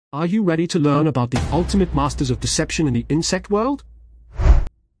Are you ready to learn about the ultimate masters of deception in the insect world?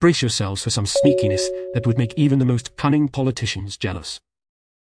 Brace yourselves for some sneakiness that would make even the most cunning politicians jealous.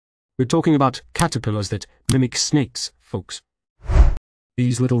 We're talking about caterpillars that mimic snakes, folks.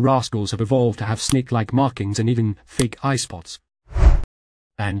 These little rascals have evolved to have snake-like markings and even fake eye spots.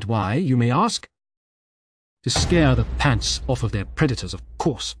 And why, you may ask? To scare the pants off of their predators, of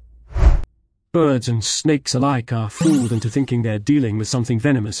course. Birds and snakes alike are fooled into thinking they're dealing with something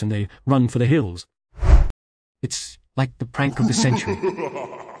venomous and they run for the hills. It's like the prank of the century.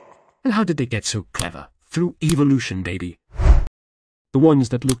 And how did they get so clever? Through evolution, baby. The ones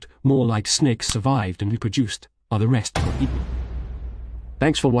that looked more like snakes survived and reproduced, while the rest were eaten.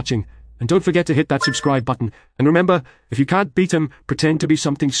 Thanks for watching, and don't forget to hit that subscribe button. And remember, if you can't beat 'em, pretend to be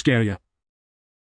something scarier.